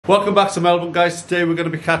Welcome back to Melbourne, guys. Today we're going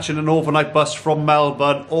to be catching an overnight bus from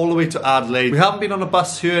Melbourne all the way to Adelaide. We haven't been on a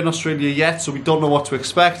bus here in Australia yet, so we don't know what to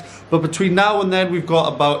expect. But between now and then we've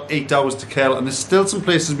got about 8 hours to kill, and there's still some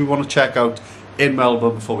places we want to check out in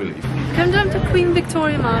Melbourne before we leave. Come down to Queen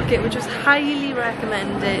Victoria Market, which was highly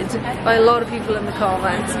recommended by a lot of people in the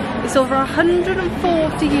comments. It's over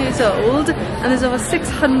 140 years old and there's over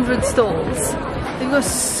 600 stalls. They've got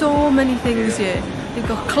so many things here. They've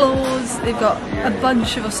got clothes, they've got a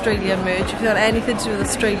bunch of Australian merch. If you've got anything to do with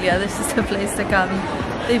Australia, this is the place to come.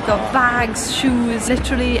 They've got bags, shoes,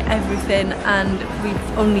 literally everything, and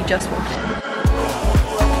we've only just walked in.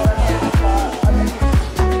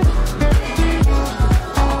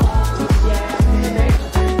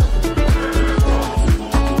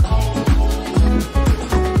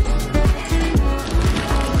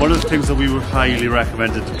 One of the things that we would highly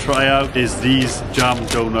recommended to try out is these jam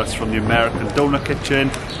donuts from the American Donut Kitchen.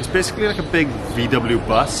 It's basically like a big VW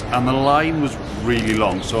bus, and the line was really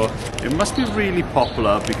long, so it must be really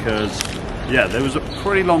popular because, yeah, there was a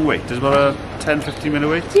pretty long wait. There's about a 10-15 minute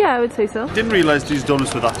wait. Yeah, I would say so. Didn't realise these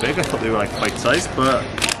donuts were that big. I thought they were like bite-sized, but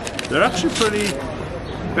they're actually pretty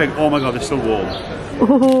big. Oh my god, they're still warm.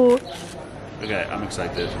 Ooh. Okay, I'm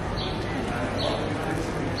excited.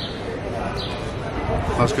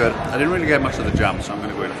 That's good. I didn't really get much of the jam, so I'm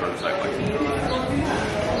going to go in for a side bite.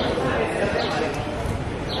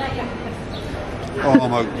 Oh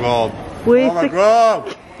my god. Oh my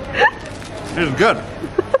god. This is good.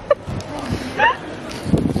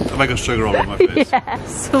 I've got sugar all over my face. Yeah,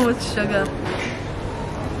 so much sugar.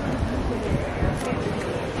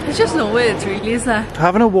 There's just no words really, is there?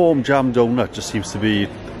 Having a warm jam donut just seems to be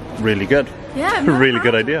really good. Yeah, really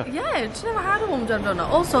good idea. Yeah, I've just never had a warm jam donut.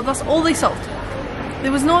 Also, that's all they sold.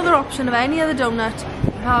 There was no other option of any other donut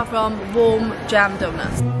apart from warm jam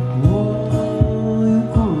donuts.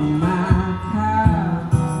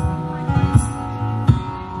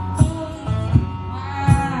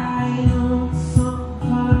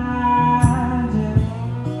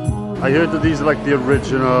 I heard that these are like the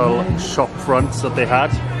original shop fronts that they had.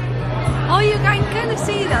 Oh, you can kind of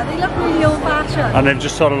see that. They look really old-fashioned. And they've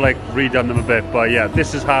just sort of like redone them a bit, but yeah,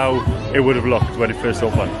 this is how it would have looked when it first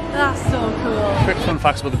opened. That's so cool. Quick fun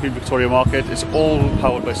facts about the Queen Victoria Market. It's all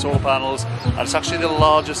powered by solar panels, and it's actually the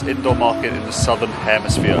largest indoor market in the southern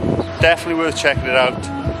hemisphere. Definitely worth checking it out.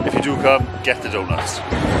 If you do come, get the donuts.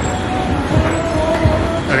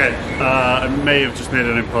 Okay, I may have just made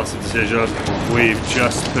an impulsive decision. We've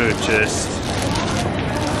just purchased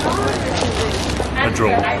a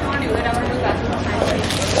drone.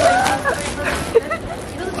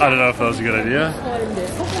 I don't know if that was a good idea,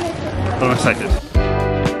 but I'm excited.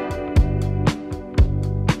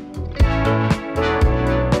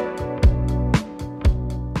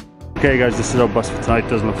 Okay guys, this is our bus for tonight.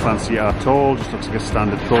 Doesn't look fancy at all, just looks like a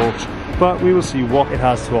standard coach, but we will see what it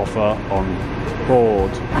has to offer on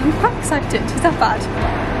board. I'm quite excited. Is that bad?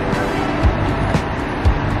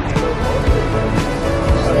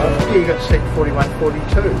 You got seat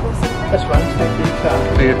 4142. That's one, thank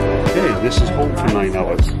you. Okay, this is home for 9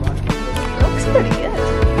 hours. Looks pretty good.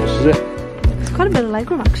 This is it. There's quite a bit of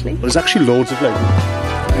legroom actually. There's actually loads of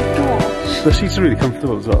legroom. Gosh. The seats are really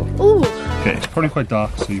comfortable as well. Ooh. Okay, it's probably quite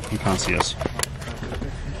dark, so you can't see us.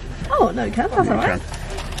 Oh no, you can't. That's alright.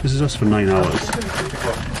 This is us for 9 hours.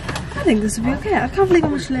 I think this will be okay. I can't believe how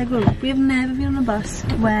much legroom. We have never been on a bus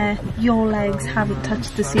where your legs haven't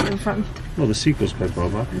touched the seat in front. Well, the seat goes quite well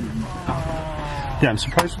back. Yeah, I'm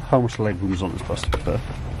surprised with how much legroom is on this bus, to be fair.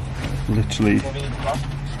 Literally,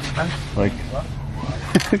 like...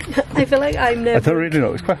 I feel like I'm never... I don't really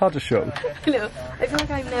know, it's quite hard to show. I know. I feel like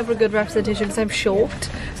I'm never a good representation because I'm short,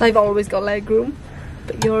 so I've always got legroom.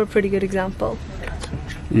 But you're a pretty good example.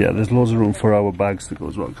 Yeah, there's loads of room for our bags to go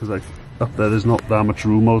as well, because like up there's not that much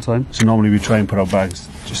room all the time. So normally we try and put our bags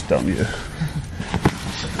just down here.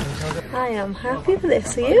 I am happy with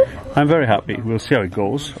this, are you? I'm very happy. We'll see how it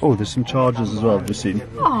goes. Oh, there's some chargers as well, I've just seen.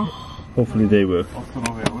 Oh. Hopefully they work.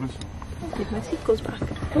 My seat goes back.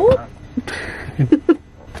 Oh.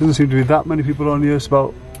 Doesn't seem to be that many people on here. It's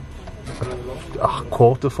about a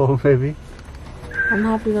quarter full maybe. I'm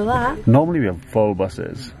happy with that. Normally we have full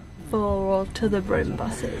buses. Full to the brim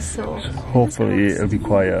buses, so... Hopefully it'll be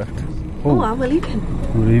quiet. Oh, and we're leaving.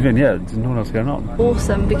 We're leaving, yeah, there's no one else going on.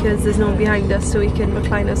 Awesome, because there's no one behind us, so we can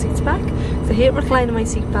recline our seats back. So I hate reclining my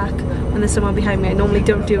seat back when there's someone behind me. I normally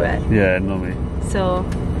don't do it. Yeah, normally. So,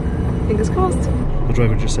 fingers crossed. The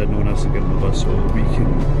driver just said no one else to get on the bus, so we can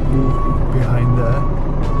move behind there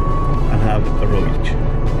and have a row each.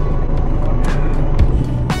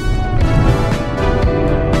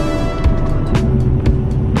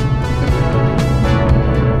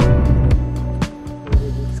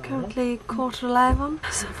 currently 11:15.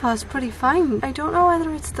 So far it's pretty fine. I don't know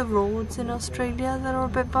whether it's the roads in Australia that are a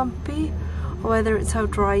bit bumpy or whether it's our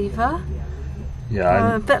driver. Yeah,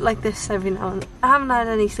 I'm a bit like this every now and then. I haven't had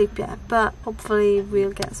any sleep yet, but hopefully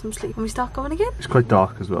we'll get some sleep when we start going again. it's quite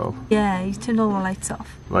dark as well. Yeah, he's turned all the lights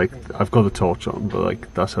off. Like, I've got the torch on, but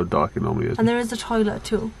like, that's how dark it normally is. And there is a toilet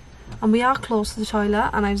too. And we are close to the toilet,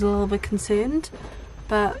 and I was a little bit concerned,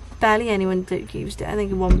 but barely anyone used it. I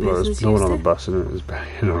think one person's used it. There's no one on the bus, and it was barely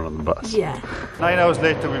anyone on the bus. Yeah. 9 hours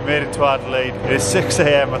later, we made it to Adelaide. It is 6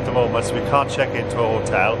 AM at the moment, so we can't check into a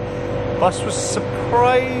hotel. Bus was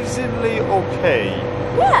surprisingly okay.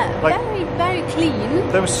 Yeah, Like, very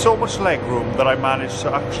clean. there was so much leg room that I managed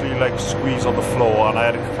to actually like squeeze on the floor, and I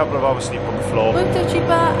had a couple of hours sleep on the floor. Worked out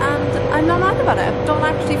cheaper, and I'm not mad about it. I don't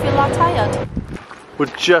actually feel that tired. We're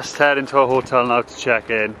just heading to a hotel now to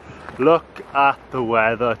check in. Look at the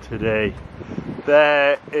weather today.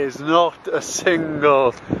 There is not a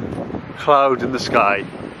single cloud in the sky.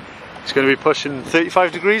 It's going to be pushing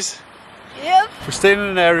 35 degrees. Yep. We're staying in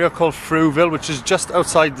an area called Frueville, which is just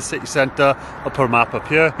outside the city centre. I'll put a map up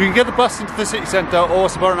here. You can get the bus into the city centre, or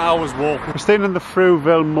it's about an hour's walk. We're staying in the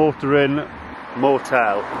Frueville Motor Inn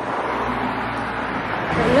Motel.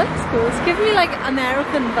 It looks cool. It's giving me like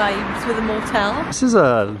American vibes with a motel. This is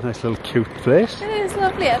a nice little cute place. It is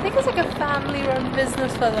lovely. I think it's like a family-run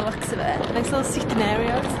business by the looks of it. Nice little seating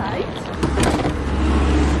area outside.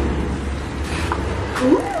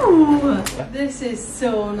 Ooh, this is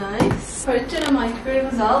so nice. Fridge and a microwave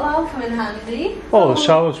as well, that'll come in handy. Oh, the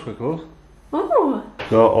shower's pretty cool. Oh,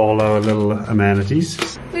 Got all our little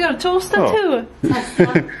amenities. we got a toaster too. Nice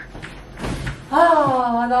one.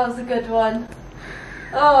 Oh, that was a good one.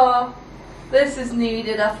 Oh, this is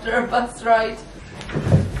needed after a bus ride.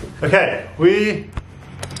 Okay,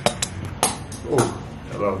 oh,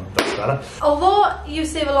 well, that's better. Although you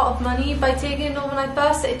save a lot of money by taking an overnight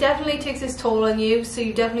bus, it definitely takes its toll on you, so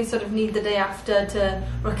you definitely sort of need the day after to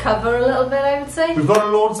recover a little bit, I would say. We've got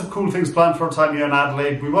loads of cool things planned for our time here in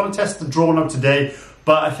Adelaide. We want to test the drone out today,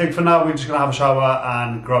 but I think for now we're just going to have a shower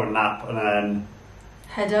and grab a nap and then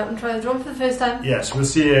head out and try the drone for the first time. yes, we'll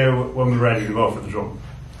see you when we're ready to go for the drone.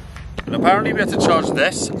 And apparently we have to charge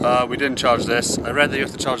this. We didn't charge this. I read that you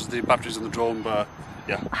have to charge the batteries on the drone, but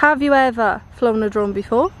yeah. Have you ever flown a drone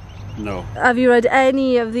before? No. Have you read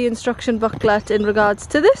any of the instruction booklet in regards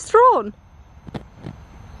to this drone?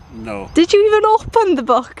 No. Did you even open the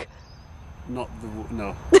book? Not the...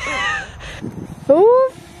 no.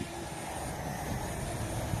 Oh!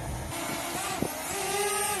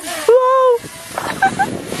 Whoa!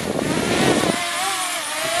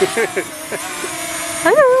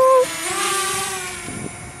 Hello!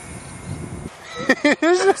 This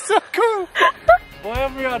is so cool! Why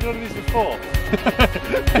haven't we had one of these before?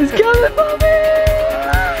 It's coming for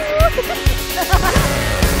me!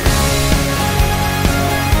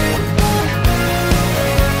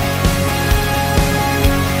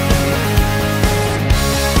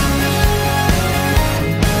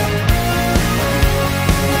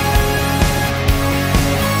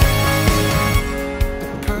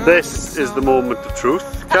 This is the moment of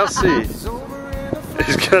truth. Kelsey is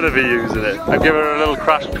going to be using it. I've given her a little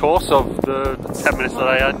crash course of the 10 minutes that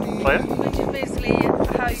I had to play it. Which is basically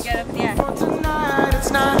how you get up in the air.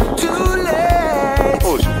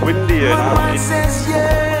 Oh, it's windy here now. Says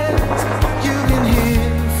yes, you've been here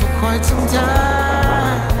for quite some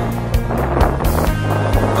time,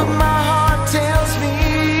 but my heart tells me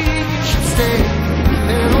you should stay a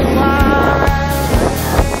little while.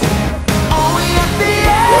 Are we at the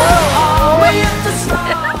end? Are we at the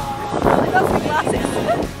start? That's the glasses.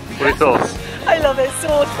 What are your thoughts? I love it so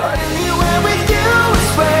much fun.